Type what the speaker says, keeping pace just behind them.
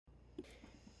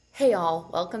Hey all,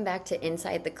 welcome back to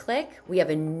Inside the Click. We have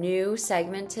a new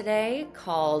segment today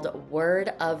called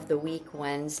Word of the Week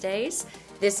Wednesdays.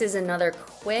 This is another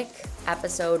quick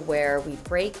episode where we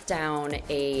break down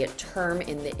a term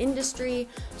in the industry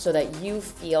so that you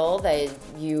feel that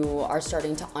you are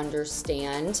starting to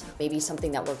understand maybe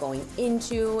something that we're going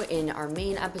into in our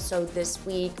main episode this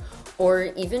week, or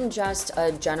even just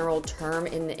a general term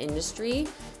in the industry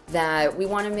that we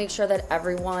want to make sure that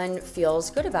everyone feels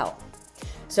good about.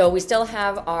 So we still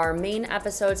have our main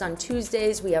episodes on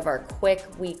Tuesdays. We have our quick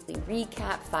weekly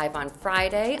recap, 5 on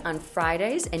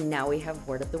Fridays, and now we have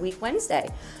Word of the Week Wednesday.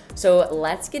 So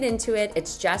let's get into it.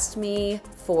 It's just me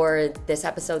for this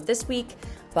episode this week,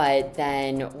 but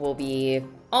then we'll be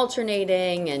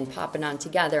alternating and popping on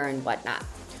together and whatnot.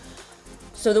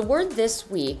 So the word this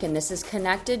week, and this is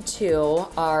connected to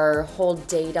our whole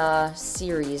data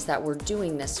series that we're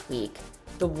doing this week,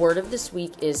 the word of this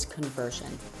week is conversion.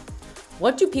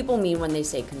 What do people mean when they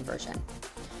say conversion?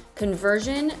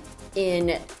 Conversion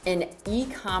in an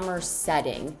e-commerce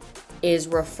setting is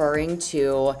referring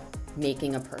to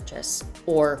making a purchase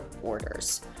or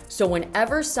orders. So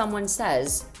whenever someone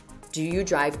says, do you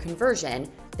drive conversion?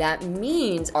 That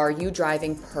means, are you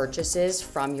driving purchases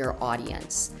from your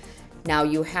audience? Now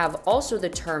you have also the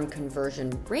term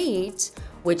conversion rate,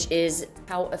 which is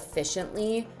how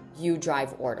efficiently you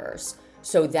drive orders.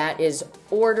 So that is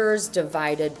orders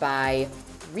divided by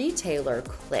retailer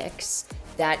clicks.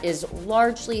 That is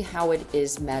largely how it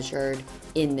is measured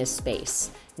in this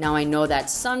space. Now I know that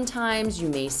sometimes you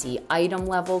may see item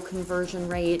level conversion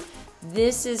rate.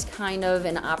 This is kind of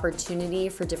an opportunity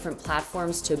for different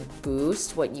platforms to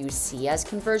boost what you see as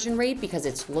conversion rate because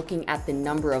it's looking at the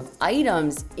number of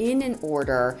items in an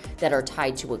order that are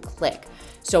tied to a click.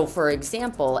 So for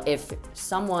example, if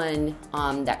someone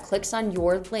that clicks on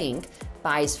your link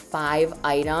buys 5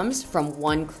 items from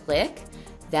one click,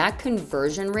 that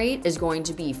conversion rate is going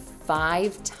to be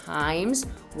 5 times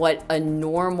what a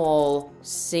normal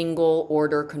single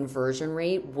order conversion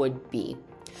rate would be.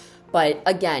 But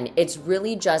again, it's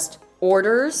really just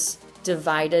orders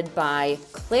divided by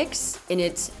clicks, and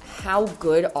it's how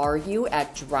good are you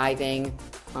at driving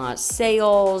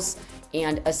sales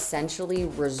and essentially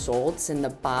results in the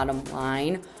bottom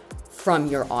line from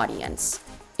your audience.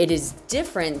 It is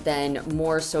different than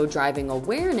more so driving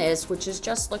awareness, which is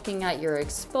just looking at your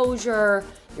exposure,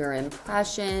 your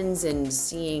impressions, and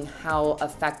seeing how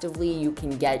effectively you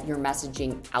can get your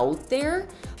messaging out there,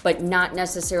 but not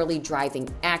necessarily driving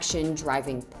action,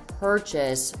 driving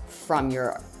purchase from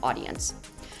your audience.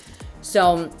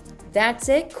 So that's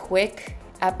it, quick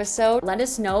episode. Let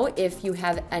us know if you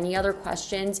have any other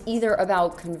questions, either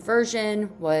about conversion,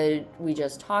 what we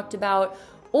just talked about,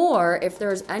 or if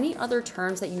there's any other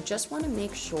terms that you just want to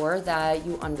make sure that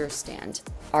you understand.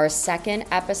 Our second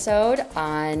episode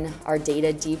on our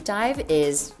data deep dive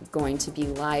is going to be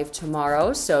live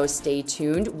tomorrow, so stay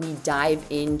tuned. We dive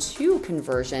into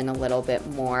conversion a little bit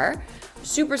more.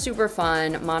 Super, super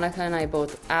fun. Monica and I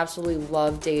both absolutely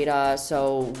love data,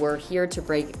 so we're here to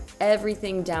break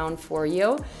everything down for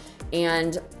you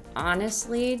and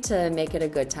honestly to make it a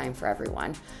good time for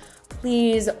everyone.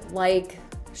 Please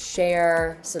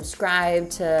share, subscribe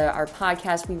to our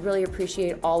podcast. We really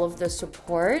appreciate all of the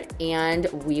support, and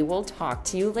we will talk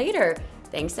to you later.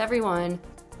 Thanks, everyone.